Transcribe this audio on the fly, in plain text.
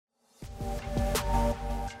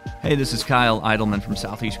Hey, this is Kyle Idleman from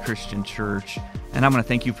Southeast Christian Church, and I'm going to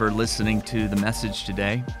thank you for listening to the message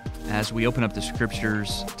today. As we open up the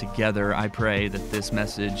scriptures together, I pray that this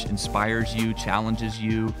message inspires you, challenges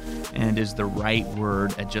you, and is the right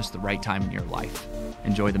word at just the right time in your life.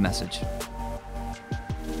 Enjoy the message.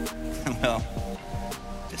 Well,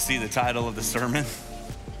 you see the title of the sermon?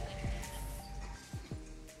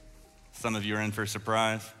 Some of you are in for a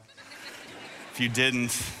surprise. If you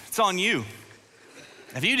didn't, it's on you.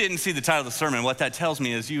 If you didn't see the title of the sermon, what that tells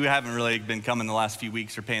me is you haven't really been coming the last few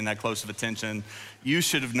weeks or paying that close of attention. You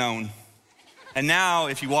should have known. And now,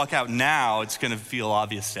 if you walk out now, it's gonna feel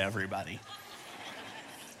obvious to everybody.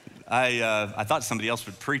 I thought somebody else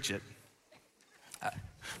would preach it.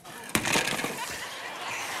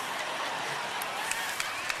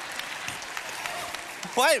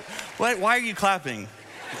 Why are you clapping?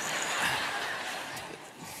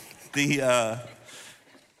 The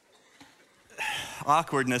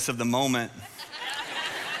awkwardness of the moment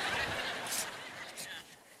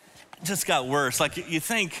just got worse. Like you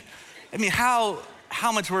think, I mean, how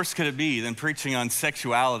much worse could it be than preaching on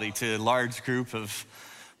sexuality to a large group of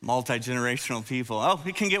multi-generational people? Oh,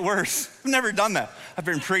 it can get worse. I've never done that. I've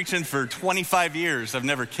been preaching for 25 years. I've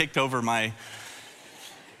never kicked over my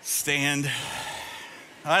stand.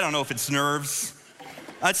 I don't know if it's nerves.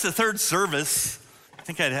 It's the third service. I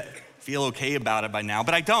think I'd feel okay about it by now,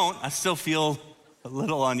 but I don't. I still feel a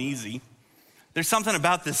little uneasy. There's something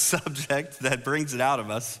about this subject that brings it out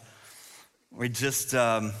of us. We just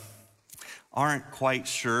aren't quite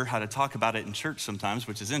sure how to talk about it in church sometimes,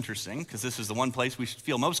 which is interesting because this is the one place we should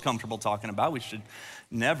feel most comfortable talking about. We should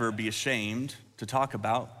never be ashamed to talk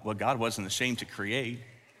about what God wasn't ashamed to create.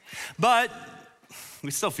 But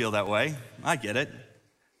we still feel that way. I get it.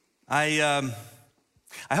 I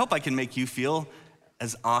hope I can make you feel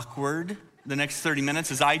as awkward the next 30 minutes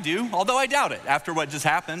as I do, although I doubt it. After what just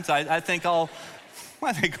happened, I think I'll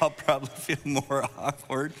probably feel more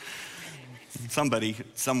awkward. Somebody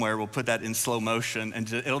somewhere will put that in slow motion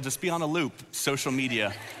and it'll just be on a loop, social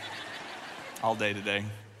media, all day today.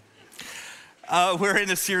 We're in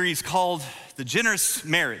a series called The Generous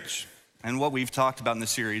Marriage. And what we've talked about in the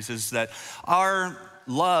series is that our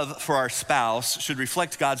love for our spouse should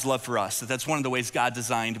reflect God's love for us. That's one of the ways God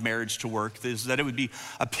designed marriage to work, is that it would be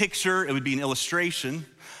a picture, it would be an illustration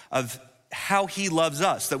of how he loves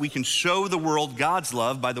us, that we can show the world God's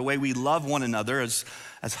love by the way we love one another as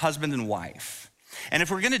husband and wife. And if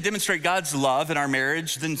we're gonna demonstrate God's love in our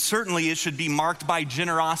marriage, then certainly it should be marked by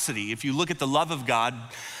generosity. If you look at the love of God,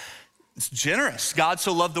 it's generous. God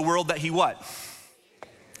so loved the world that he what?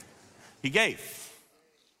 He gave.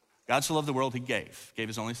 God so loved the world, he gave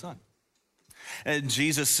his only son. And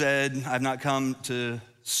Jesus said, I've not come to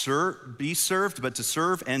be served, but to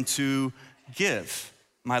serve and to give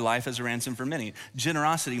my life as a ransom for many.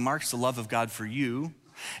 Generosity marks the love of God for you,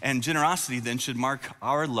 and generosity then should mark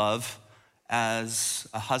our love as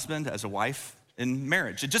a husband, as a wife in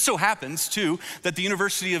marriage. It just so happens too that the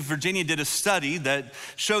University of Virginia did a study that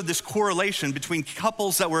showed this correlation between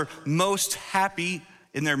couples that were most happy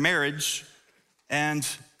in their marriage and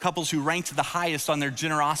couples who ranked the highest on their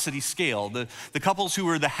generosity scale. The couples who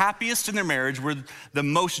were the happiest in their marriage were the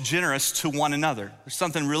most generous to one another. There's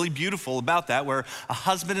something really beautiful about that, where a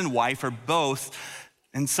husband and wife are both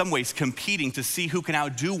in some ways competing to see who can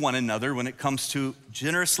outdo one another when it comes to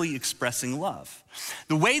generously expressing love.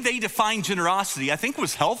 The way they define generosity, I think,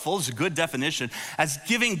 was helpful, is a good definition, as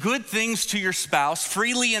giving good things to your spouse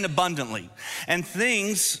freely and abundantly. And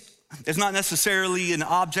things is not necessarily an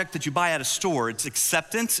object that you buy at a store. It's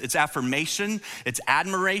acceptance, it's affirmation, it's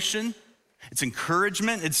admiration, it's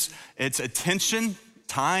encouragement, it's attention,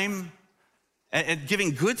 time, and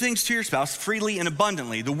giving good things to your spouse freely and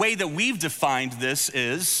abundantly. The way that we've defined this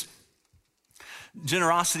is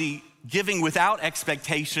generosity, giving without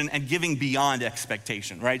expectation and giving beyond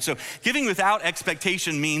expectation, right? So giving without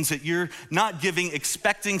expectation means that you're not giving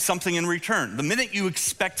expecting something in return. The minute you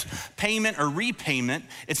expect payment or repayment,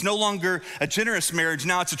 it's no longer a generous marriage,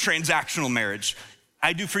 now it's a transactional marriage.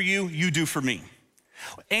 I do for you, you do for me.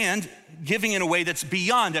 And giving in a way that's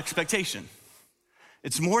beyond expectation.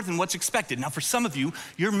 It's more than what's expected. Now, for some of you,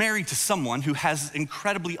 you're married to someone who has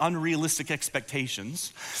incredibly unrealistic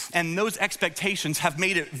expectations, and those expectations have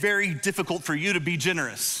made it very difficult for you to be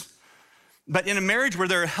generous. But in a marriage where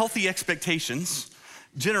there are healthy expectations,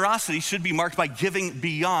 generosity should be marked by giving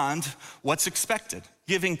beyond what's expected.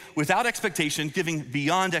 Giving without expectation, giving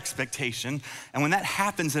beyond expectation. And when that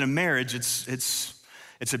happens in a marriage, it's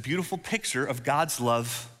a beautiful picture of God's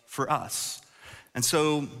love for us. And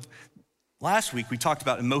so, last week, we talked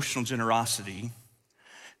about emotional generosity.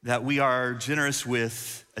 that we are generous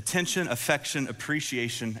with attention, affection,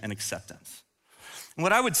 appreciation, and acceptance. And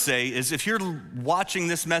what I would say is if you're watching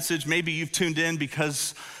this message, maybe you've tuned in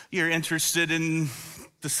because you're interested in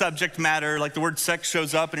the subject matter, like the word sex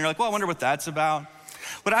shows up and you're like, well, I wonder what that's about.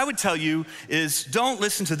 What I would tell you is don't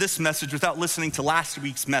listen to this message without listening to last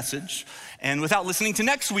week's message and without listening to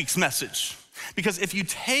next week's message. Because if you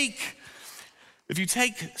take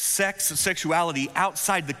sex and sexuality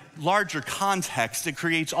outside the larger context, it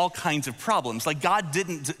creates all kinds of problems. Like God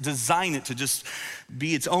didn't design it to just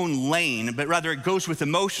be its own lane, but rather it goes with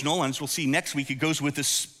emotional, and as we'll see next week, it goes with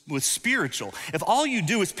spiritual. If all you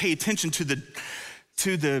do is pay attention to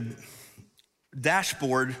the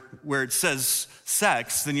dashboard where it says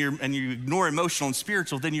sex, then you ignore emotional and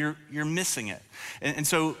spiritual, then you're missing it. And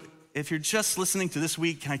so if you're just listening to this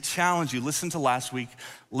week, can I challenge you, listen to last week,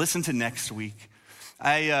 listen to next week.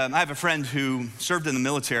 I have a friend who served in the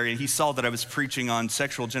military, and he saw that I was preaching on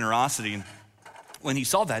sexual generosity. And when he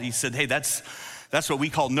saw that, he said, hey, that's what we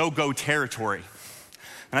call no-go territory.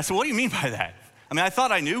 And I said, what do you mean by that? I mean, I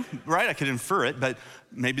thought I knew, right? I could infer it, but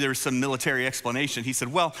maybe there was some military explanation. He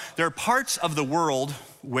said, well, there are parts of the world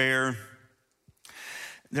where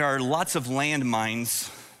there are lots of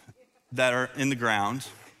landmines that are in the ground.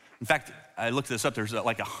 In fact, I looked this up, there's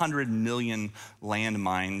like 100 million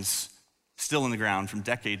landmines still in the ground from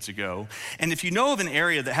decades ago. And if you know of an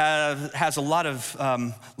area that has a lot of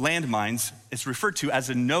landmines, it's referred to as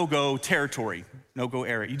a no-go territory, no-go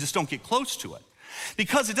area. You just don't get close to it.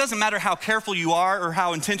 Because it doesn't matter how careful you are or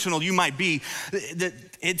how intentional you might be,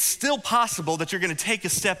 it's still possible that you're gonna take a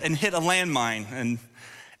step and hit a landmine.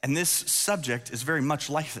 And this subject is very much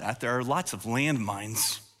like that. There are lots of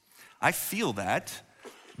landmines. I feel that.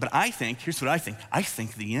 But here's what I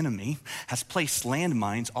think the enemy has placed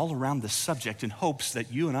landmines all around this subject in hopes that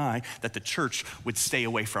that the church would stay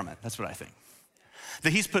away from it. That's what I think.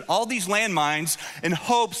 That he's put all these landmines in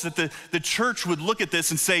hopes that the church would look at this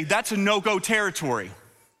and say, that's a no-go territory.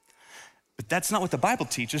 But that's not what the Bible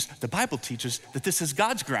teaches. The Bible teaches that this is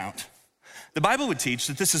God's ground. The Bible would teach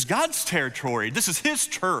that this is God's territory. This is his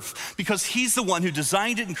turf because he's the one who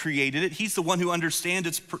designed it and created it. He's the one who understands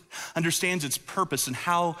its purpose and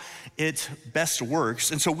how it best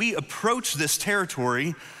works. And so we approach this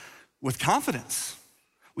territory with confidence.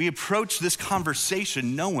 We approach this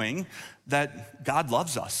conversation knowing that God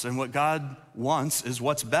loves us and what God wants is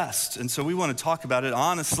what's best. And so we want to talk about it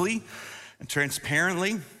honestly and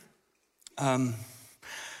transparently.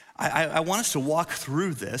 I want us to walk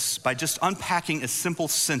through this by just unpacking a simple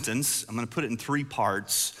sentence. I'm gonna put it in 3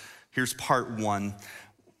 parts. Here's part 1,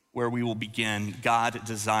 where we will begin. God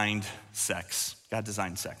designed sex. God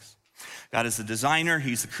designed sex. God is the designer,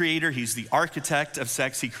 he's the creator, he's the architect of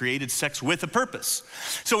sex. He created sex with a purpose.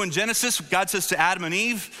 So in Genesis, God says to Adam and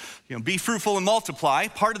Eve, be fruitful and multiply.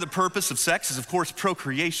 Part of the purpose of sex is, of course,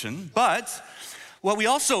 procreation. But what we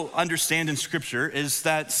also understand in Scripture is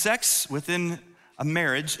that sex within a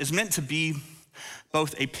marriage is meant to be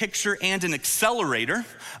both a picture and an accelerator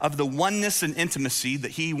of the oneness and intimacy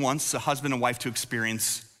that he wants a husband and wife to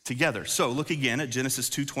experience together. So look again at Genesis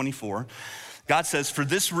 2:24. God says, for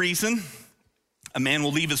this reason, a man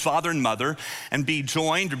will leave his father and mother and be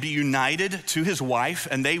joined or be united to his wife,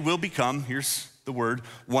 and they will become, here's the word,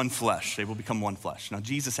 one flesh. They will become one flesh. Now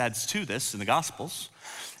Jesus adds to this in the Gospels,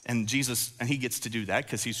 and he gets to do that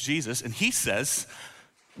because he's Jesus, and he says,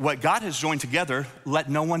 what God has joined together, let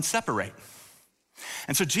no one separate.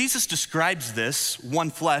 And so Jesus describes this one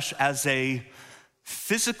flesh as a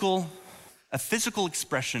physical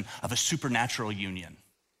expression of a supernatural union.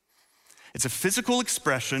 It's a physical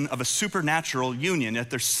expression of a supernatural union, yet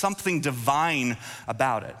there's something divine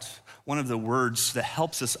about it. One of the words that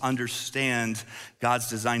helps us understand God's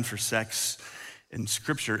design for sex in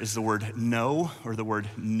Scripture is the word know, or the word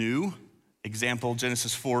knew. Example,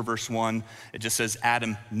 Genesis 4, verse 1, it just says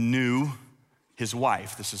Adam knew his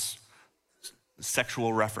wife. This is a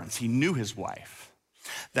sexual reference. He knew his wife.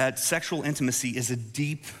 That sexual intimacy is a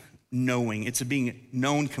deep knowing. It's a being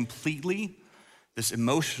known completely, this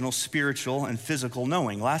emotional, spiritual, and physical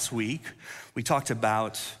knowing. Last week, we talked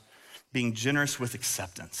about being generous with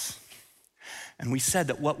acceptance. And we said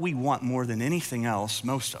that what we want more than anything else,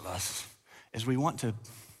 most of us, is we want to,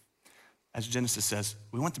 as Genesis says,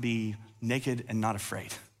 we want to be naked and not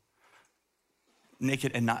afraid.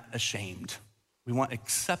 Naked and not ashamed. We want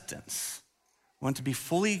acceptance. We want to be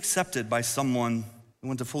fully accepted by someone. We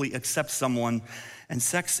want to fully accept someone. And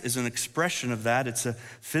sex is an expression of that. It's a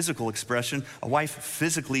physical expression. A wife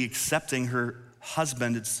physically accepting her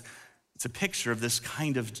husband. It's a picture of this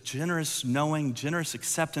kind of generous knowing, generous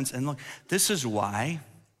acceptance. And look, this is why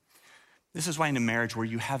in a marriage where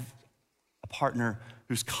you have a partner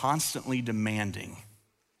who's constantly demanding,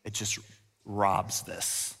 it just robs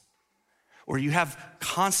this. Or you have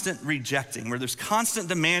constant rejecting, where there's constant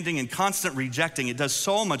demanding and constant rejecting. It does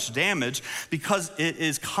so much damage because it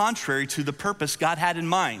is contrary to the purpose God had in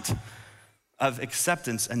mind of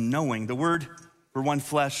acceptance and knowing. The word for one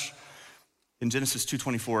flesh in Genesis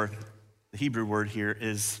 2:24, the Hebrew word here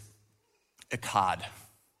is echad.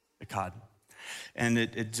 Echad. And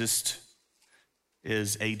it just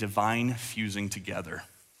is a divine fusing together.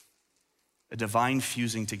 A divine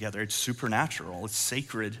fusing together. It's supernatural. It's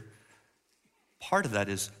sacred. Part of that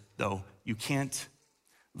is, though, you can't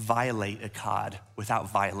violate echad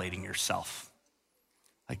without violating yourself.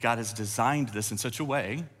 Like God has designed this in such a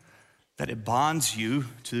way that it bonds you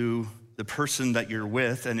to the person that you're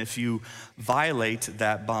with, and if you violate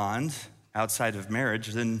that bond outside of marriage,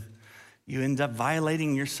 then you end up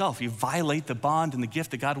violating yourself. You violate the bond and the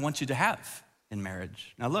gift that God wants you to have in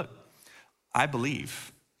marriage. Now look, I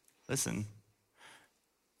believe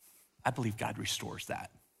God restores that.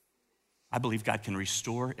 I believe God can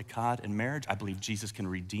restore echad in marriage. I believe Jesus can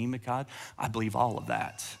redeem echad. I believe all of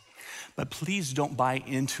that. But please don't buy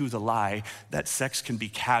into the lie that sex can be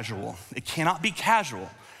casual. It cannot be casual.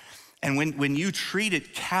 And when you treat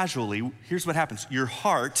it casually, here's what happens. Your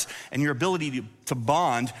heart and your ability to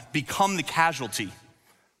bond become the casualty.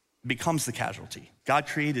 Becomes the casualty. God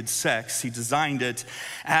created sex. He designed it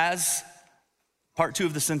as, part 2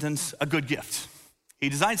 of the sentence, a good gift. He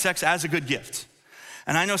designed sex as a good gift.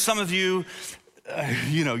 And I know some of you,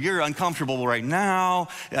 you're uncomfortable right now.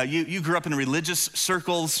 You grew up in religious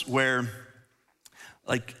circles where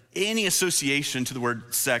like any association to the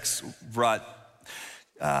word sex brought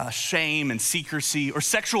shame and secrecy, or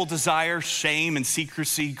sexual desire, shame and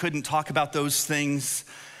secrecy. Couldn't talk about those things.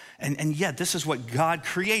 And yet this is what God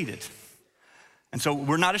created. And so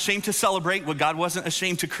we're not ashamed to celebrate what God wasn't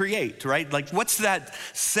ashamed to create, right? Like, what's that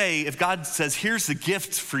say if God says, here's the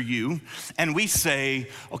gift for you, and we say,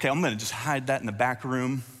 okay, I'm gonna just hide that in the back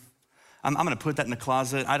room. I'm gonna put that in the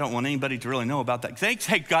closet. I don't want anybody to really know about that.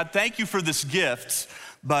 Hey, God, thank you for this gift,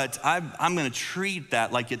 but I'm gonna treat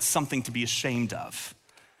that like it's something to be ashamed of.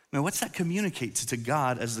 Now, what's that communicate to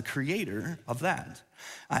God as the creator of that?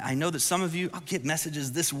 I know that some of you, I'll get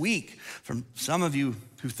messages this week from some of you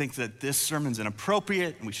who think that this sermon's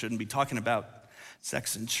inappropriate and we shouldn't be talking about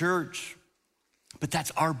sex in church, but that's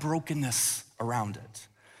our brokenness around it.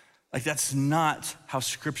 Like, that's not how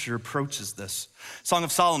Scripture approaches this. Song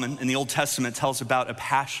of Solomon in the Old Testament tells about a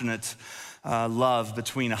passionate love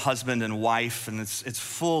between a husband and wife, and it's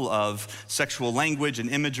full of sexual language and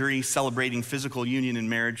imagery celebrating physical union in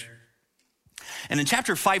marriage. And in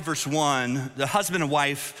chapter 5, verse 1, the husband and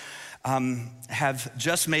wife have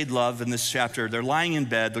just made love in this chapter. They're lying in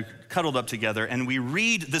bed, they're cuddled up together, and we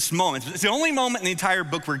read this moment. It's the only moment in the entire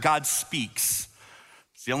book where God speaks.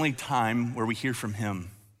 It's the only time where we hear from him,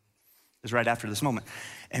 is right after this moment.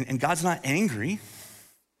 And God's not angry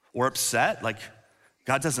or upset. Like,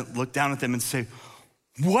 God doesn't look down at them and say,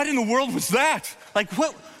 what in the world was that? Like,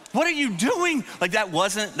 what are you doing? Like,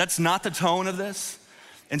 that's not the tone of this.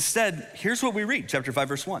 Instead, here's what we read, chapter 5,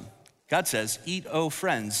 verse 1. God says, eat, O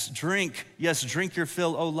friends, drink, yes, drink your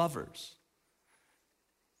fill, O lovers.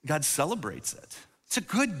 God celebrates it. It's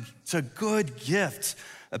a good gift,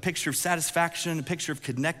 a picture of satisfaction, a picture of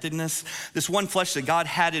connectedness. This one flesh that God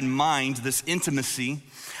had in mind, this intimacy,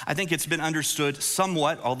 I think it's been understood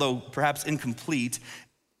somewhat, although perhaps incomplete,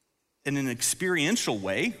 in an experiential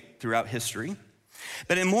way throughout history.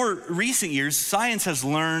 But in more recent years, science has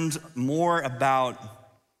learned more about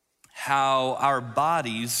how our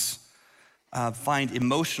bodies find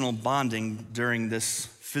emotional bonding during this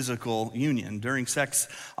physical union. During sex,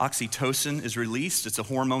 oxytocin is released. It's a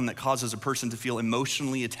hormone that causes a person to feel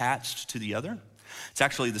emotionally attached to the other. It's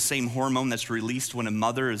actually the same hormone that's released when a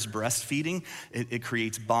mother is breastfeeding. It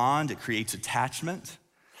creates bond, it creates attachment.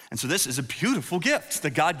 And so this is a beautiful gift that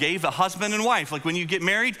God gave a husband and wife. Like, when you get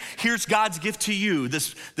married, here's God's gift to you,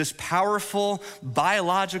 this powerful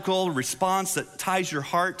biological response that ties your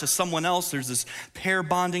heart to someone else. There's this pair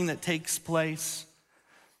bonding that takes place.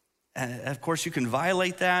 And of course, you can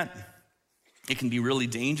violate that. It can be really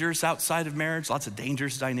dangerous outside of marriage, lots of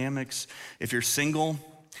dangerous dynamics. If you're single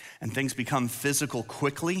and things become physical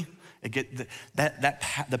quickly,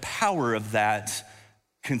 the power of that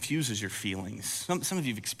confuses your feelings. Some of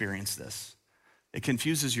you have experienced this. It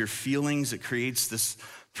confuses your feelings. It creates this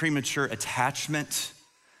premature attachment.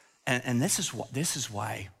 And this is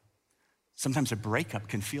why sometimes a breakup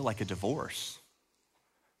can feel like a divorce.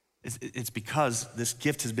 It's because this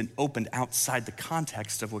gift has been opened outside the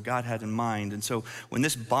context of what God had in mind. And so when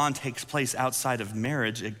this bond takes place outside of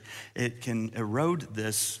marriage, it can erode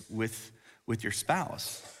this with with your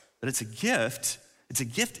spouse. But it's a gift. It's a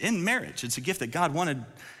gift in marriage. It's a gift that God wanted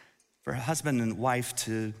for a husband and wife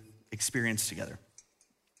to experience together.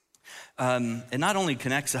 It not only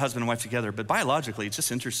connects the husband and wife together, but biologically, it's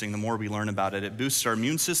just interesting the more we learn about it. It boosts our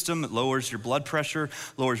immune system, it lowers your blood pressure,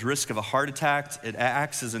 lowers risk of a heart attack. It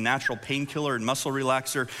acts as a natural painkiller and muscle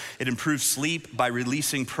relaxer. It improves sleep by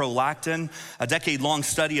releasing prolactin. A decade-long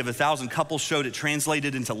study of 1,000 couples showed it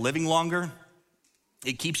translated into living longer.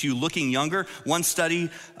 It keeps you looking younger. One study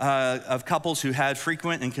of couples who had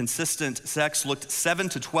frequent and consistent sex looked 7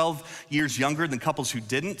 to 12 years younger than couples who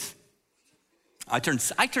didn't. I turned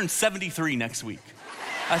 73 next week.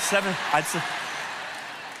 Like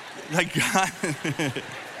God.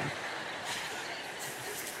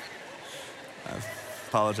 I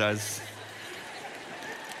apologize.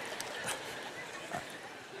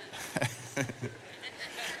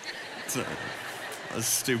 That's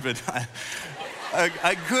stupid.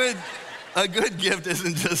 A good gift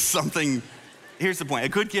isn't just something. Here's the point. A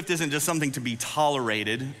good gift isn't just something to be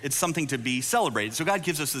tolerated. It's something to be celebrated. So God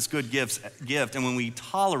gives us this good gift, and when we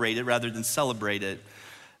tolerate it rather than celebrate it,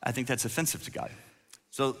 I think that's offensive to God.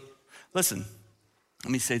 So listen,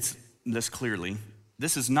 let me say this clearly.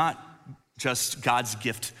 This is not just God's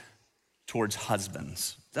gift towards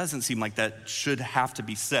husbands. Doesn't seem like that should have to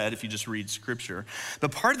be said if you just read scripture.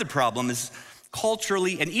 But part of the problem is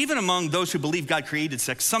culturally, and even among those who believe God created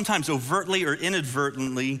sex, sometimes overtly or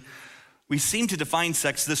inadvertently, we seem to define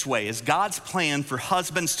sex this way, as God's plan for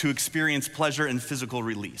husbands to experience pleasure and physical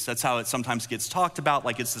release. That's how it sometimes gets talked about,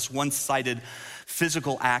 like it's this one-sided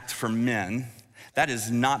physical act for men. That is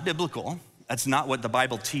not biblical. That's not what the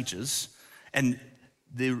Bible teaches. And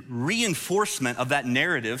the reinforcement of that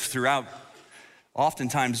narrative throughout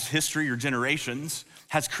oftentimes history or generations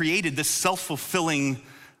has created this self-fulfilling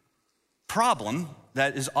problem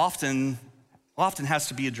that is often has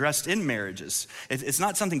to be addressed in marriages. It's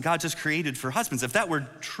not something God just created for husbands. If that were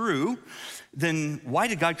true, then why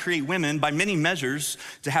did God create women by many measures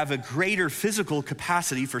to have a greater physical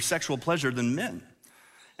capacity for sexual pleasure than men?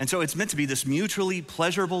 And so it's meant to be this mutually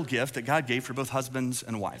pleasurable gift that God gave for both husbands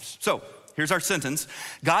and wives. So here's our sentence.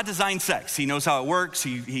 God designed sex. He knows how it works.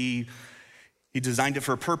 He designed it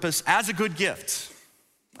for a purpose as a good gift.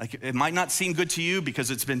 Like it might not seem good to you because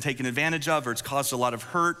it's been taken advantage of or it's caused a lot of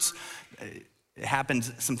hurt.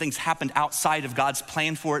 Some things happened outside of God's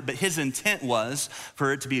plan for it, but his intent was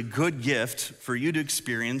for it to be a good gift for you to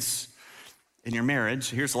experience in your marriage.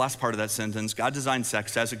 Here's the last part of that sentence. God designed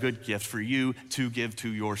sex as a good gift for you to give to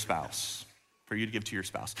your spouse. For you to give to your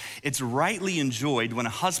spouse. It's rightly enjoyed when a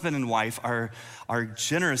husband and wife are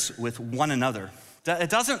generous with one another.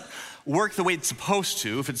 It doesn't work the way it's supposed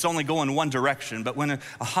to if it's only going one direction, but when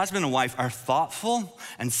a husband and wife are thoughtful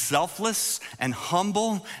and selfless and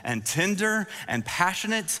humble and tender and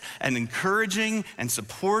passionate and encouraging and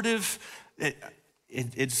supportive,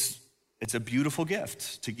 it's a beautiful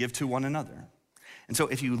gift to give to one another. And so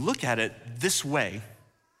if you look at it this way,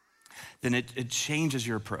 then it changes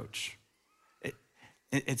your approach.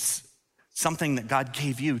 It's something that God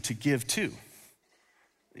gave you to give to.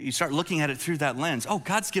 You start looking at it through that lens. Oh,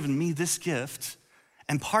 God's given me this gift,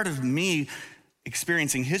 and part of me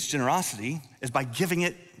experiencing his generosity is by giving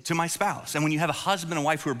it to my spouse. And when you have a husband and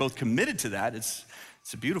wife who are both committed to that, it's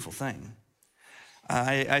a beautiful thing.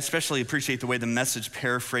 I especially appreciate the way the Message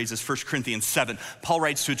paraphrases 1 Corinthians 7. Paul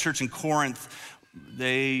writes to a church in Corinth.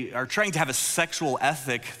 They are trying to have a sexual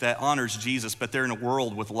ethic that honors Jesus, but they're in a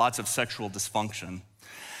world with lots of sexual dysfunction.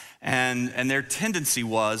 And their tendency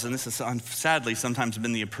was, and this has sadly sometimes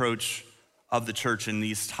been the approach of the church in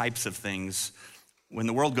these types of things, when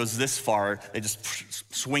the world goes this far, they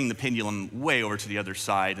just swing the pendulum way over to the other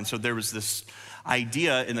side. And so there was this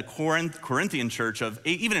idea in the Corinthian church of,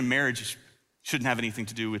 even in marriage, shouldn't have anything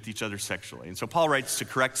to do with each other sexually. And so Paul writes to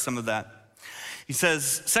correct some of that. He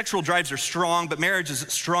says, sexual drives are strong, but marriage is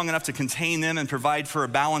strong enough to contain them and provide for a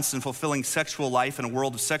balanced and fulfilling sexual life in a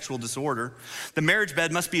world of sexual disorder. The marriage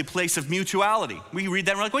bed must be a place of mutuality. We read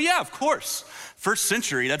that and we're like, well, yeah, of course. First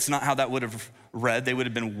century, that's not how that would have read. They would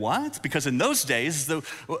have been, what? Because in those days,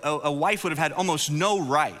 a wife would have had almost no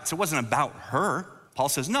rights. It wasn't about her. Paul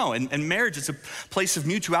says, no, and marriage is a place of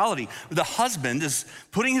mutuality. The husband is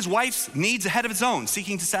putting his wife's needs ahead of his own,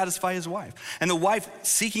 seeking to satisfy his wife. And the wife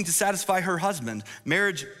seeking to satisfy her husband.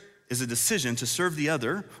 Marriage is a decision to serve the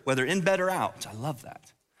other, whether in bed or out. I love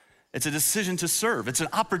that. It's a decision to serve. It's an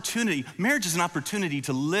opportunity. Marriage is an opportunity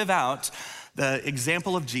to live out the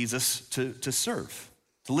example of Jesus to serve.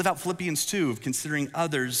 To live out Philippians 2 of considering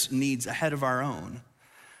others' needs ahead of our own.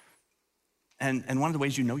 And one of the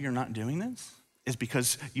ways you know you're not doing this is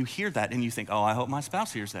because you hear that and you think, oh, I hope my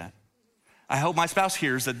spouse hears that. I hope my spouse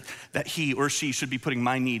hears that he or she should be putting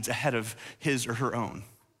my needs ahead of his or her own,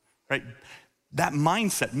 right? That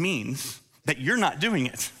mindset means that you're not doing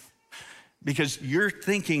it because you're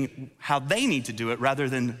thinking how they need to do it rather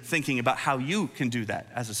than thinking about how you can do that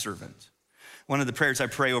as a servant. One of the prayers I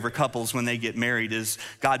pray over couples when they get married is,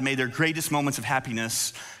 God, may their greatest moments of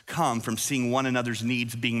happiness come from seeing one another's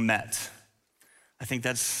needs being met. I think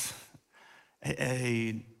that's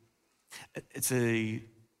it's a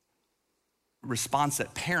response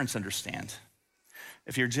that parents understand.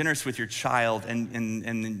 If you're generous with your child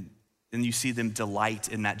and you see them delight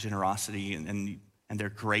in that generosity and they're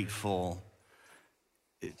grateful,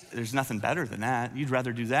 there's nothing better than that. You'd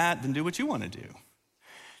rather do that than do what you want to do.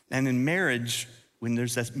 And in marriage, when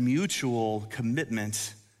there's that mutual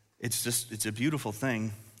commitment, it's a beautiful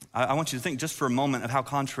thing. I want you to think just for a moment of how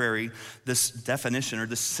contrary this definition or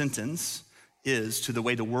this sentence is to the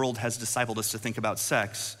way the world has discipled us to think about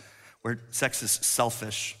sex, where sex is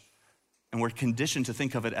selfish, and we're conditioned to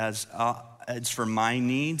think of it as it's for my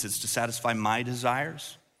needs, it's to satisfy my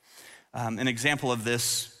desires. An example of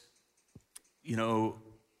this,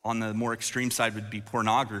 on the more extreme side would be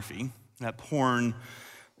pornography. That porn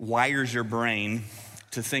wires your brain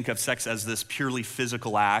to think of sex as this purely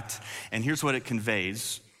physical act, and here's what it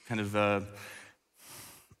conveys, kind of a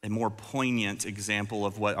more poignant example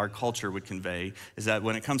of what our culture would convey, is that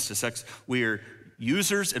when it comes to sex, we're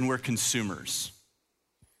users and we're consumers.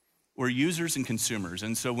 We're users and consumers.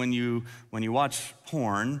 And so when you watch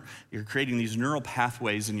porn, you're creating these neural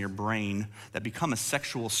pathways in your brain that become a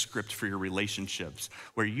sexual script for your relationships,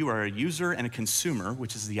 where you are a user and a consumer,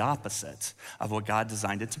 which is the opposite of what God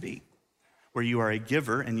designed it to be, where you are a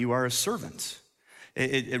giver and you are a servant.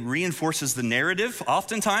 It reinforces the narrative,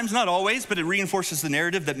 oftentimes, not always, but it reinforces the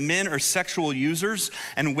narrative that men are sexual users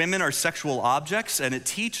and women are sexual objects, and it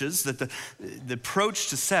teaches that the approach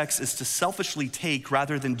to sex is to selfishly take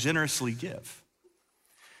rather than generously give.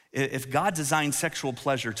 If God designed sexual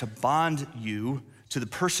pleasure to bond you to the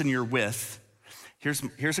person you're with,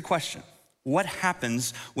 here's a question. What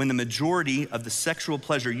happens when the majority of the sexual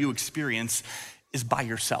pleasure you experience is by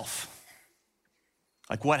yourself?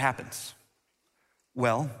 Like, what happens?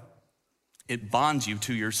 Well, it bonds you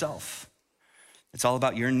to yourself. It's all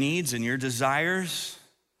about your needs and your desires,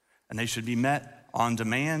 and they should be met on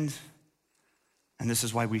demand. And this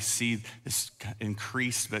is why we see this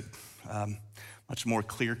increased but much more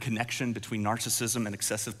clear connection between narcissism and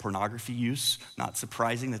excessive pornography use. Not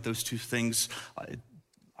surprising that those two things are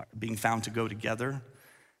being found to go together,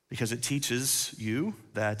 because it teaches you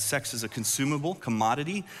that sex is a consumable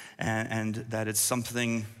commodity and that it's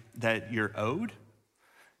something that you're owed.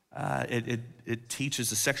 It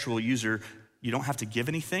teaches a sexual user, you don't have to give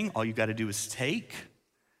anything, all you gotta do is take.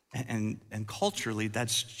 And culturally,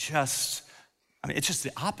 that's just, it's just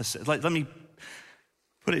the opposite. Let me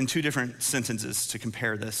put it in two different sentences to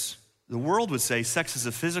compare this. The world would say sex is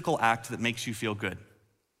a physical act that makes you feel good.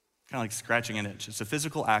 Kind of like scratching an itch. It's a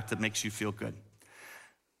physical act that makes you feel good.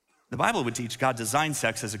 The Bible would teach God designed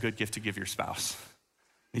sex as a good gift to give your spouse.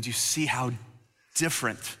 Did you see how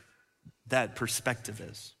different that perspective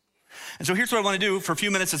is? And so here's what I want to do for a few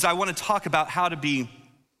minutes is I want to talk about how we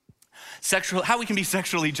can be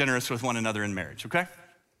sexually generous with one another in marriage, okay?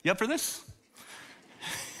 You up for this?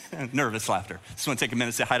 Nervous laughter. Just want to take a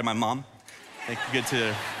minute to say hi to my mom.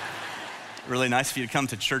 Really nice for you to come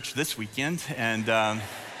to church this weekend. And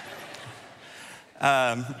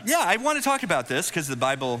I want to talk about this because the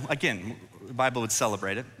Bible would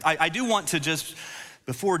celebrate it. I do want to just,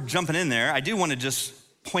 before jumping in there, I do want to just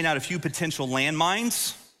point out a few potential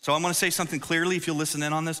landmines. So I'm gonna say something clearly if you'll listen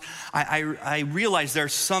in on this. I realize there are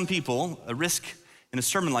some people, a risk in a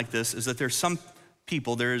sermon like this is that there is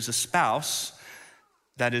a spouse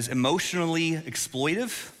that is emotionally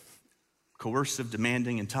exploitive, coercive,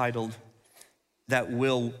 demanding, entitled, that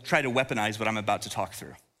will try to weaponize what I'm about to talk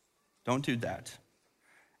through. Don't do that.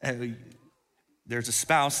 There's a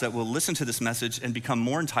spouse that will listen to this message and become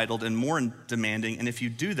more entitled and more demanding, and if you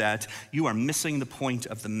do that, you are missing the point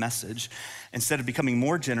of the message. Instead of becoming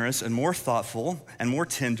more generous and more thoughtful and more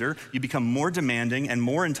tender, you become more demanding and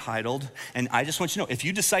more entitled, and I just want you to know, if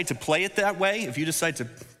you decide to play it that way, if you decide to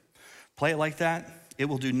play it like that, it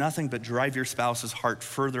will do nothing but drive your spouse's heart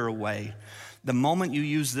further away. The moment you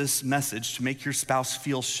use this message to make your spouse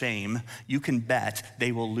feel shame, you can bet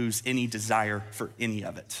they will lose any desire for any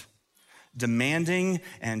of it. Demanding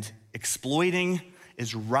and exploiting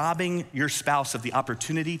is robbing your spouse of the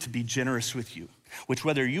opportunity to be generous with you, which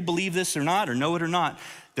whether you believe this or not, or know it or not,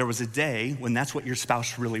 there was a day when that's what your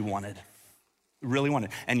spouse really wanted.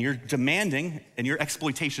 And your demanding and your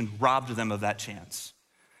exploitation robbed them of that chance.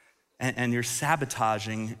 and you're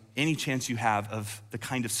sabotaging any chance you have of the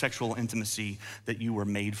kind of sexual intimacy that you were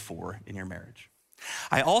made for in your marriage.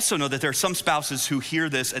 I also know that there are some spouses who hear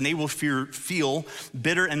this and they will feel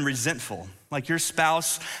bitter and resentful. Like your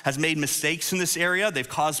spouse has made mistakes in this area. They've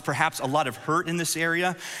caused perhaps a lot of hurt in this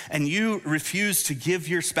area, and you refuse to give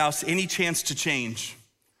your spouse any chance to change.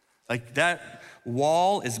 Like that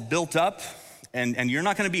wall is built up, and you're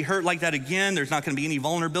not gonna be hurt like that again. There's not gonna be any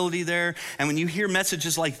vulnerability there. And when you hear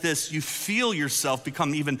messages like this, you feel yourself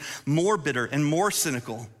become even more bitter and more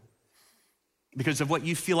cynical because of what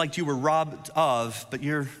you feel like you were robbed of, but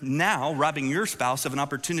you're now robbing your spouse of an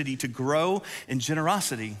opportunity to grow in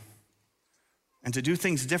generosity and to do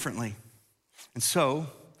things differently. And so,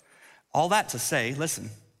 all that to say, listen,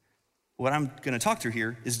 what I'm gonna talk through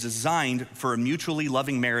here is designed for a mutually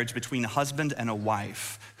loving marriage between a husband and a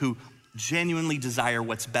wife who genuinely desire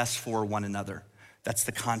what's best for one another. That's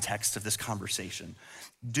the context of this conversation.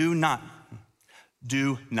 Do not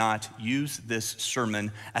use this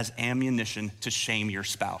sermon as ammunition to shame your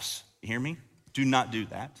spouse. You hear me? Do not do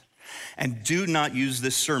that. And do not use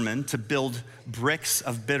this sermon to build bricks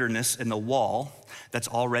of bitterness in the wall that's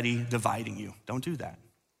already dividing you. Don't do that.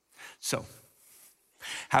 So,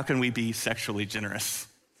 how can we be sexually generous?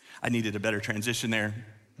 I needed a better transition there,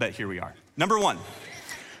 but here we are. Number one,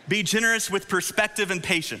 be generous with perspective and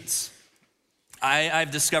patience. I've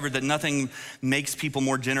discovered that nothing makes people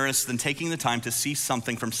more generous than taking the time to see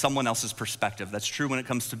something from someone else's perspective. That's true when it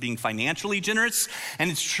comes to being financially generous, and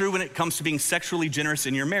it's true when it comes to being sexually generous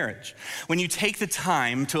in your marriage. When you take the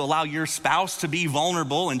time to allow your spouse to be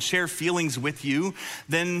vulnerable and share feelings with you,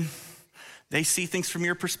 then they see things from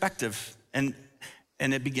your perspective, and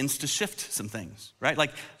it begins to shift some things, right?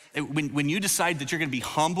 Like when you decide that you're gonna be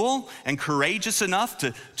humble and courageous enough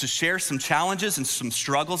to share some challenges and some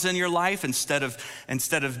struggles in your life instead of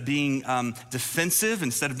being defensive,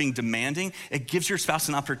 instead of being demanding, it gives your spouse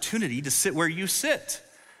an opportunity to sit where you sit.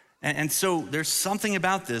 And so there's something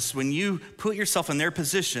about this. When you put yourself in their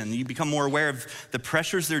position, you become more aware of the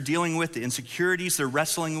pressures they're dealing with, the insecurities they're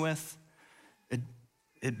wrestling with.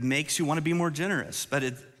 It makes you wanna be more generous, but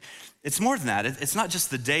it's more than that. It's not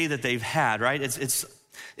just the day that they've had, right?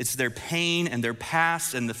 It's their pain and their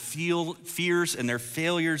past and the fears and their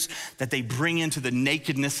failures that they bring into the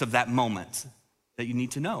nakedness of that moment that you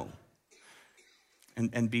need to know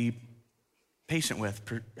and be patient with,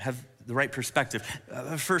 have the right perspective.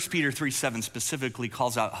 1 Peter 3:7 specifically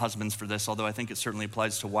calls out husbands for this, although I think it certainly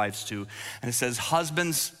applies to wives too. And it says,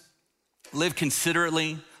 husbands, live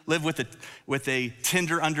considerately, live with a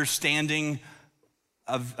tender understanding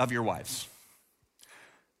of your wives.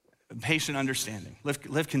 Patient understanding.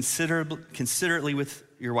 Live considerately with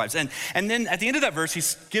your wives. And then at the end of that verse, he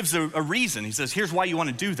gives a reason. He says, here's why you want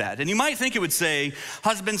to do that. And you might think it would say,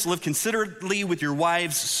 husbands, live considerately with your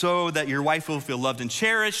wives so that your wife will feel loved and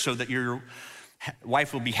cherished, so that your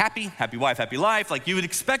wife will be happy wife, happy life. Like you would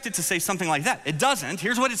expect it to say something like that. It doesn't.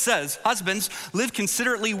 Here's what it says. Husbands, live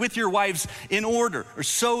considerately with your wives in order, or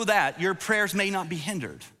so that your prayers may not be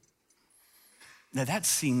hindered. Now that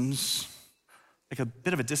seems like a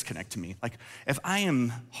bit of a disconnect to me. Like if I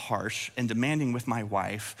am harsh and demanding with my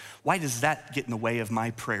wife, why does that get in the way of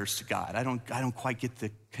my prayers to God? I don't quite get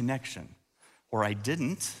the connection. Or I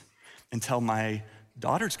didn't until my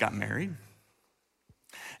daughters got married.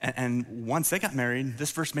 And once they got married,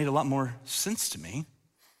 this verse made a lot more sense to me.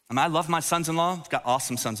 I mean, I love my sons-in-law. I've got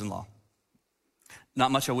awesome sons-in-law.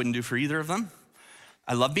 Not much I wouldn't do for either of them.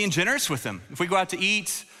 I love being generous with them. If we go out to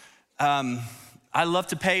eat, I love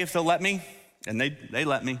to pay if they'll let me. And they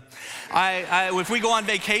let me. If we go on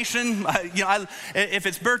vacation, if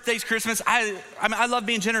it's birthdays, Christmas, I love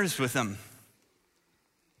being generous with them.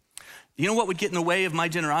 You know what would get in the way of my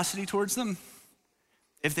generosity towards them?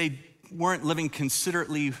 If they weren't living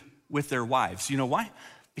considerately with their wives. You know why?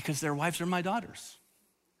 Because their wives are my daughters.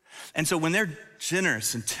 And so when they're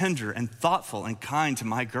generous and tender and thoughtful and kind to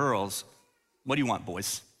my girls, what do you want,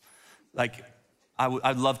 boys? Like,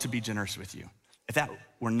 I'd love to be generous with you. If that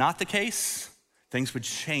were not the case, things would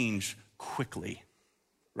change quickly,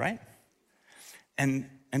 right? And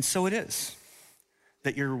so it is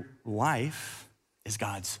that your wife is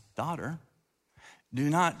God's daughter. Do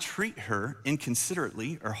not treat her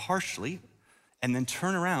inconsiderately or harshly and then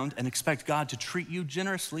turn around and expect God to treat you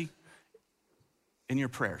generously in your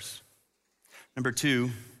prayers. Number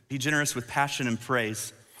two, be generous with passion and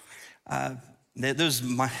praise. Those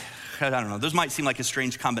might seem like a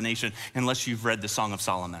strange combination unless you've read the Song of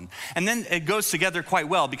Solomon. And then it goes together quite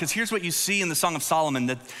well, because here's what you see in the Song of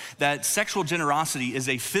Solomon, that sexual generosity is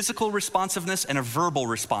a physical responsiveness and a verbal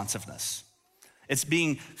responsiveness. It's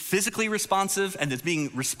being physically responsive and it's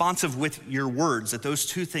being responsive with your words, that those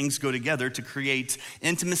two things go together to create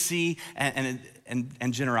intimacy and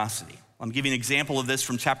generosity. I'm giving an example of this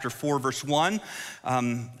from chapter 4, verse 1.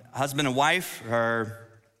 Husband and wife are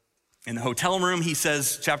in the hotel room. He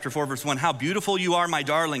says, chapter 4, verse 1, "How beautiful you are, my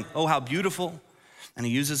darling. Oh, how beautiful." And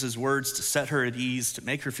he uses his words to set her at ease, to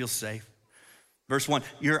make her feel safe. Verse 1,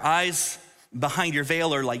 "Your eyes behind your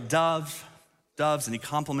veil are like doves," and he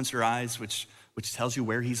compliments her eyes, which tells you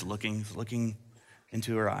where he's looking. He's looking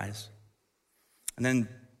into her eyes. And then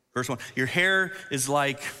verse 1, "Your hair is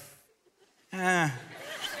like, your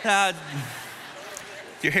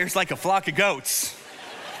hair's like a flock of goats."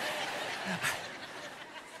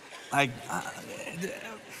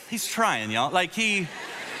 He's trying, y'all. Like he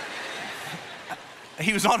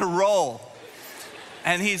was on a roll.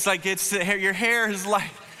 And he's like, your hair is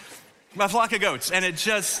like a flock of goats. And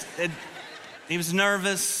he was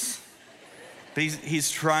nervous, but he's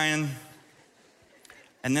trying.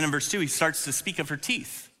 And then in verse 2, he starts to speak of her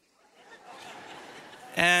teeth.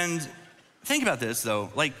 And think about this though,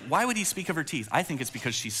 like why would he speak of her teeth? I think it's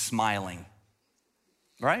because she's smiling,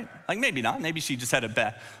 right? Like maybe not, maybe she just had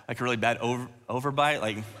a really bad overbite,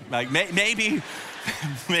 like maybe,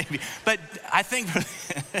 maybe. But I think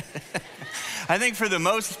for the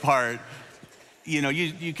most part,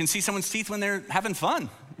 you can see someone's teeth when they're having fun,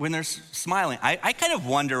 when they're smiling. I kind of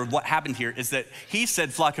wonder what happened here is that he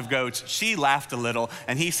said flock of goats, she laughed a little,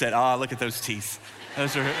 and he said, "Oh, look at those teeth.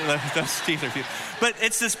 Those teeth are cute." But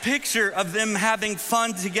it's this picture of them having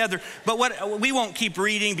fun together. But we won't keep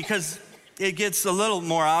reading because it gets a little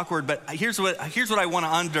more awkward, but here's what I want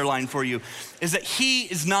to underline for you, is that he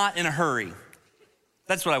is not in a hurry.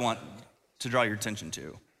 That's what I want to draw your attention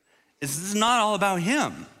to. This is not all about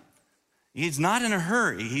him. He's not in a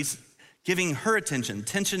hurry. He's giving her attention.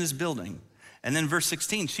 Tension is building. And then verse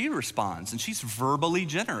 16, she responds, and she's verbally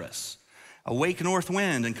generous. "Awake north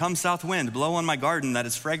wind and come south wind, blow on my garden that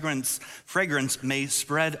its fragrance may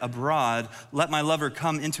spread abroad. Let my lover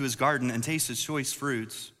come into his garden and taste his choice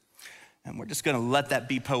fruits." And we're just gonna let that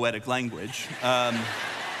be poetic language.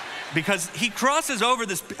 Because he crosses over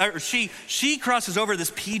this, or she crosses over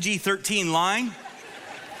this PG-13 line.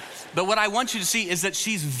 But what I want you to see is that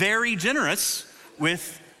she's very generous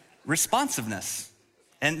with responsiveness.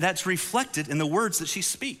 And that's reflected in the words that she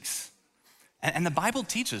speaks. And the Bible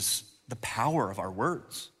teaches the power of our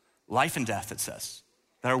words. Life and death, it says.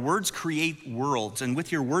 That our words create worlds. And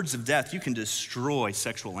with your words of death, you can destroy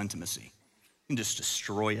sexual intimacy. You can just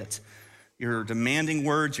destroy it. Your demanding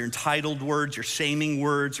words, your entitled words, your shaming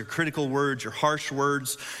words, your critical words, your harsh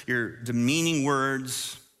words, your demeaning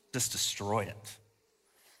words, just destroy it.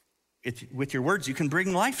 With your words, you can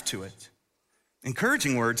bring life to it.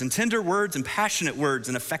 Encouraging words and tender words and passionate words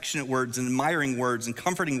and affectionate words and admiring words and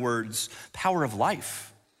comforting words, power of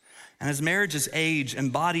life. And as marriages age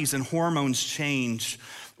and bodies and hormones change,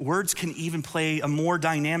 words can even play a more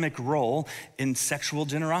dynamic role in sexual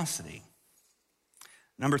generosity.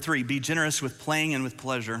 Number 3, be generous with playing and with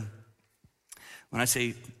pleasure. When I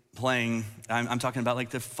say playing, I'm talking about like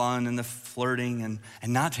the fun and the flirting and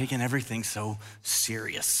not taking everything so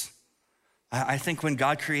serious. I think when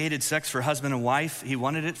God created sex for husband and wife, he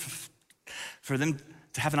wanted it for them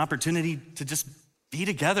to have an opportunity to just be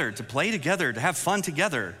together, to play together, to have fun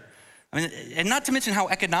together. I mean, and not to mention how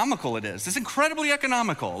economical it is. It's incredibly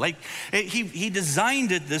economical. Like he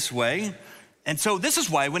designed it this way. And so this is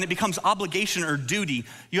why when it becomes obligation or duty,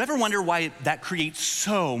 you ever wonder why that creates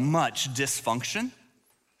so much dysfunction?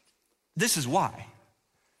 This is why.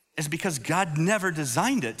 It's because God never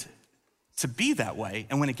designed it to be that way.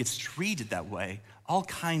 And when it gets treated that way, all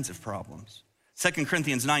kinds of problems. 2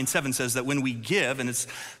 Corinthians 9:7 says that when we give, and it's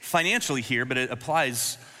financially here, but it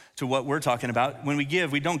applies to what we're talking about. When we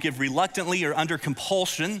give, we don't give reluctantly or under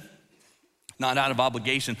compulsion, not out of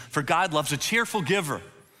obligation. For God loves a cheerful giver.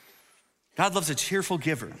 God loves a cheerful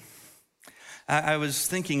giver. I was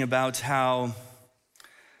thinking about how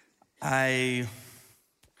I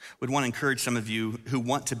would want to encourage some of you who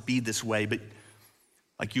want to be this way, but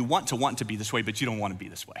like you want to be this way, but you don't want to be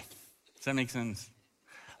this way. Does that make sense?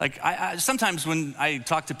 Like I sometimes when I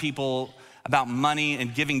talk to people about money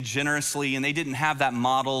and giving generously and they didn't have that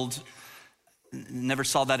modeled, never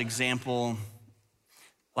saw that example,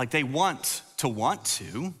 like they want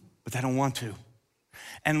to, but they don't want to.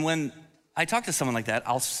 And when I talk to someone like that,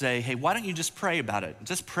 I'll say, hey, why don't you just pray about it?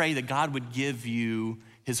 Just pray that God would give you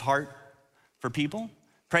his heart for people.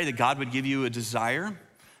 Pray that God would give you a desire.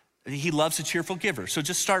 He loves a cheerful giver. So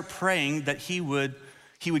just start praying that he would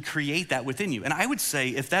create that within you. And I would say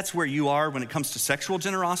if that's where you are when it comes to sexual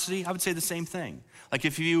generosity, I would say the same thing. Like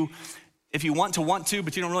if you If you want to,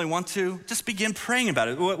 but you don't really want to, just begin praying about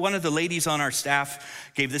it. One of the ladies on our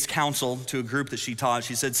staff gave this counsel to a group that she taught.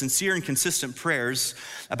 She said, sincere and consistent prayers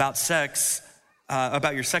about sex,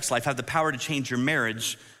 about your sex life have the power to change your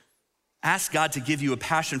marriage. Ask God to give you a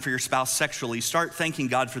passion for your spouse sexually. Start thanking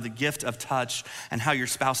God for the gift of touch and how your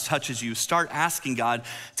spouse touches you. Start asking God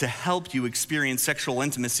to help you experience sexual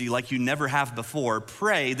intimacy like you never have before.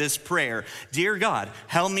 Pray this prayer. Dear God,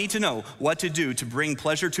 help me to know what to do to bring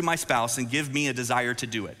pleasure to my spouse and give me a desire to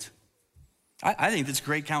do it. I think that's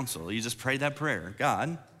great counsel. You just pray that prayer.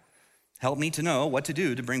 God, help me to know what to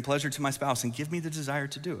do to bring pleasure to my spouse and give me the desire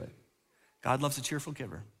to do it. God loves a cheerful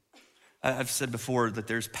giver. I've said before that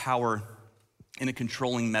there's power in a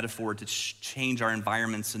controlling metaphor to change our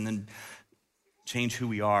environments and then change who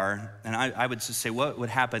we are. And I would just say, what would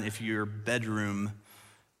happen if your bedroom,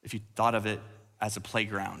 if you thought of it as a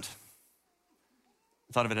playground?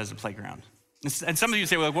 Thought of it as a playground. And some of you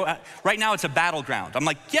say, well, right now it's a battleground. I'm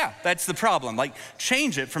like, yeah, that's the problem. Like,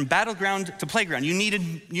 change it from battleground to playground. You need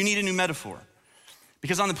a new metaphor.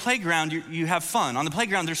 Because on the playground, you have fun. On the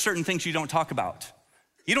playground, there's certain things you don't talk about.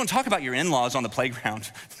 You don't talk about your in-laws on the playground.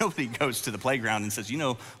 Nobody goes to the playground and says,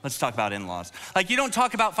 let's talk about in-laws. Like, you don't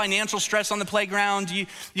talk about financial stress on the playground. You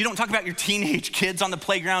don't talk about your teenage kids on the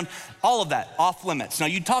playground. All of that, off limits. Now,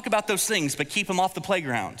 you talk about those things, but keep them off the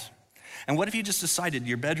playground. And what if you just decided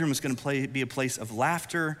your bedroom was going to be a place of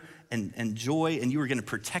laughter and joy, and you were going to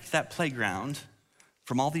protect that playground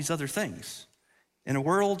from all these other things? In a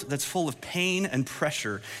world that's full of pain and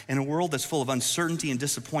pressure, in a world that's full of uncertainty and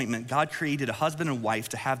disappointment, God created a husband and wife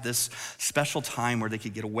to have this special time where they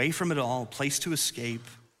could get away from it all, a place to escape.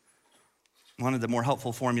 One of the more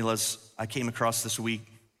helpful formulas I came across this week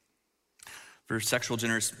for sexual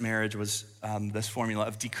generous marriage was this formula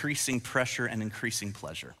of decreasing pressure and increasing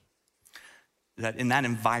pleasure. That in that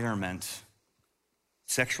environment,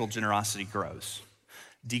 sexual generosity grows.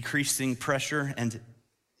 Decreasing pressure and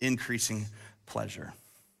increasing pleasure.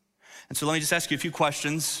 And so let me just ask you a few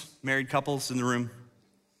questions, married couples in the room,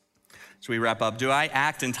 as we wrap up. Do I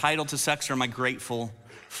act entitled to sex, or am I grateful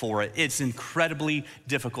for it? It's incredibly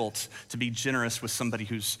difficult to be generous with somebody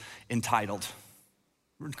who's entitled.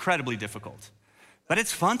 Incredibly difficult. But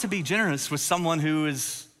it's fun to be generous with someone who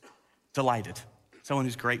is delighted, someone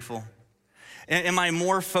who's grateful. Am I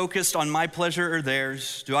more focused on my pleasure or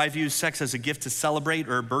theirs? Do I view sex as a gift to celebrate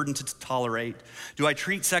or a burden to tolerate? Do I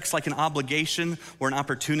treat sex like an obligation or an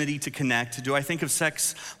opportunity to connect? Do I think of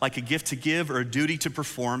sex like a gift to give or a duty to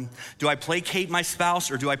perform? Do I placate my spouse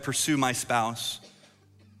or do I pursue my spouse?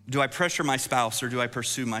 Do I pressure my spouse or do I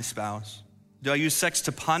pursue my spouse? Do I use sex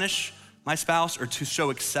to punish my spouse or to show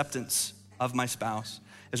acceptance of my spouse?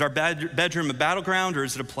 Is our bedroom a battleground or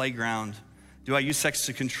is it a playground? Do I use sex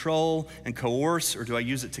to control and coerce, or do I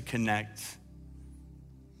use it to connect?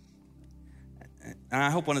 And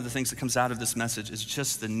I hope one of the things that comes out of this message is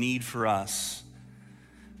just the need for us,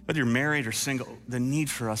 whether you're married or single, the need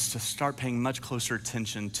for us to start paying much closer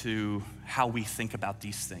attention to how we think about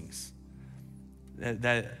these things.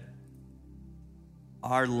 That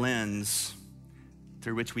our lens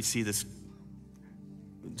through which we see this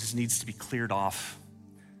just needs to be cleared off.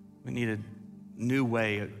 We need a new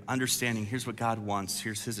way of understanding, here's what God wants,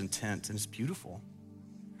 here's his intent, and it's beautiful.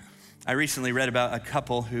 I recently read about a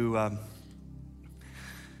couple who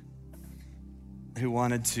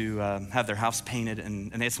wanted to have their house painted,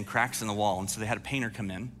 and they had some cracks in the wall, and so they had a painter come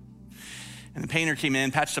in. And the painter came in,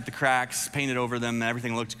 patched up the cracks, painted over them, and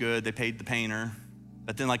everything looked good. They paid the painter.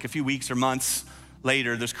 But then like a few weeks or months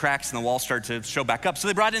later, those cracks in the wall started to show back up. So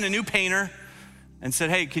they brought in a new painter and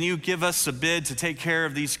said, hey, can you give us a bid to take care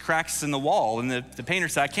of these cracks in the wall? And the painter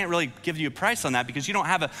said, I can't really give you a price on that because you don't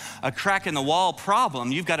have a crack in the wall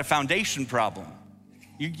problem. You've got a foundation problem.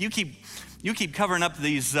 You keep covering up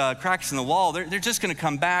these cracks in the wall. They're just gonna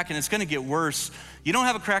come back and it's gonna get worse. You don't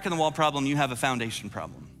have a crack in the wall problem, you have a foundation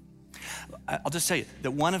problem. I'll just say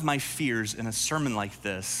that one of my fears in a sermon like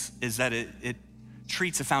this is that it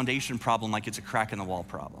treats a foundation problem like it's a crack in the wall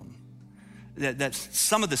problem. That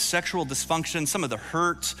some of the sexual dysfunction, some of the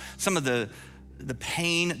hurt, some of the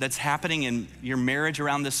pain that's happening in your marriage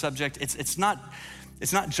around this subject, it's not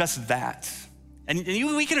just that. And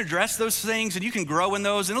we can address those things and you can grow in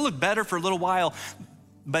those and it'll look better for a little while.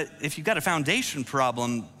 But if you've got a foundation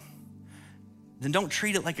problem, then don't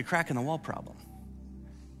treat it like a crack in the wall problem.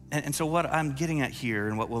 And so what I'm getting at here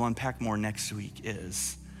and what we'll unpack more next week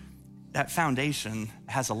is that foundation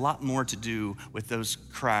has a lot more to do with those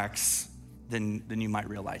cracks than you might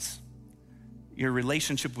realize. Your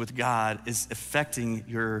relationship with God is affecting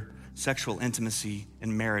your sexual intimacy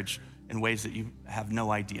in marriage in ways that you have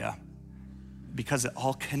no idea. because it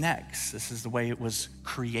all connects. This is the way it was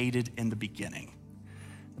created in the beginning.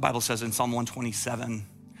 The Bible says in Psalm 127,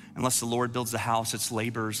 unless the Lord builds the house, its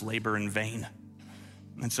laborers labor in vain.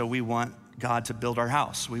 And so we want God to build our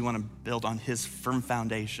house. We want to build on his firm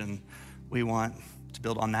foundation. We want to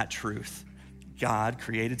build on that truth. God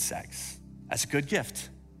created sex as a good gift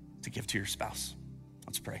to give to your spouse.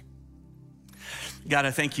 Let's pray. God,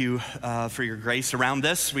 I thank you for your grace around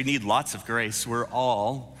this. We need lots of grace. We're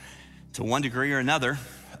all, to one degree or another,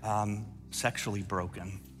 sexually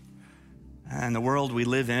broken. And the world we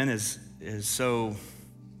live in is so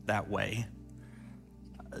that way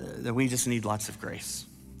that we just need lots of grace.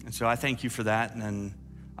 And so I thank you for that, and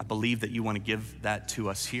I believe that you want to give that to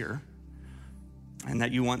us here, and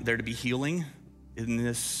that you want there to be healing in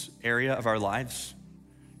this area of our lives,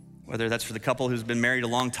 whether that's for the couple who's been married a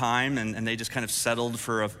long time and they just kind of settled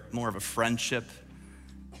for more of a friendship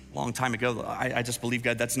a long time ago. I just believe,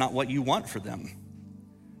 God, that's not what you want for them.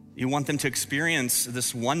 You want them to experience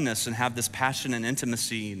this oneness and have this passion and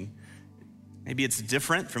intimacy. And maybe it's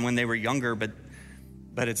different from when they were younger, but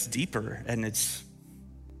it's deeper, and it's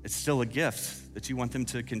still a gift that you want them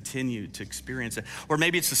to continue to experience it. Or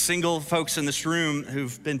maybe it's the single folks in this room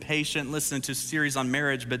who've been patient listening to a series on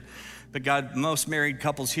marriage, but God, most married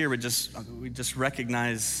couples here we just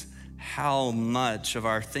recognize how much of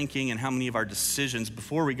our thinking and how many of our decisions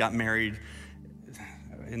before we got married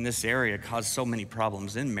in this area caused so many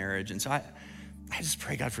problems in marriage. And so I just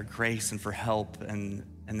pray, God, for grace and for help, and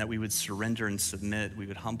that we would surrender and submit, we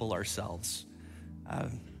would humble ourselves.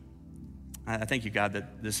 I thank you, God,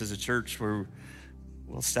 that this is a church where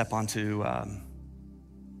we'll step onto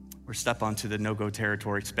the no-go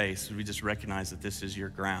territory space. We just recognize that this is your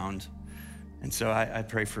ground. And so I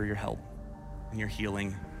pray for your help and your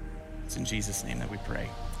healing. It's in Jesus' name that we pray.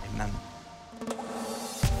 Amen.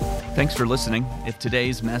 Thanks for listening. If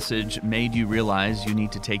today's message made you realize you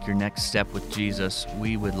need to take your next step with Jesus,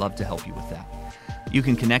 we would love to help you with that. You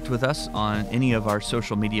can connect with us on any of our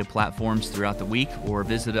social media platforms throughout the week, or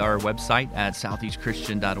visit our website at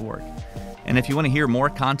southeastchristian.org. And if you want to hear more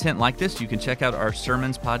content like this, you can check out our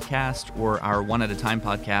sermons podcast or our One at a Time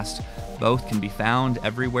podcast. Both can be found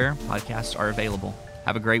everywhere podcasts are available.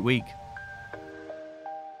 Have a great week.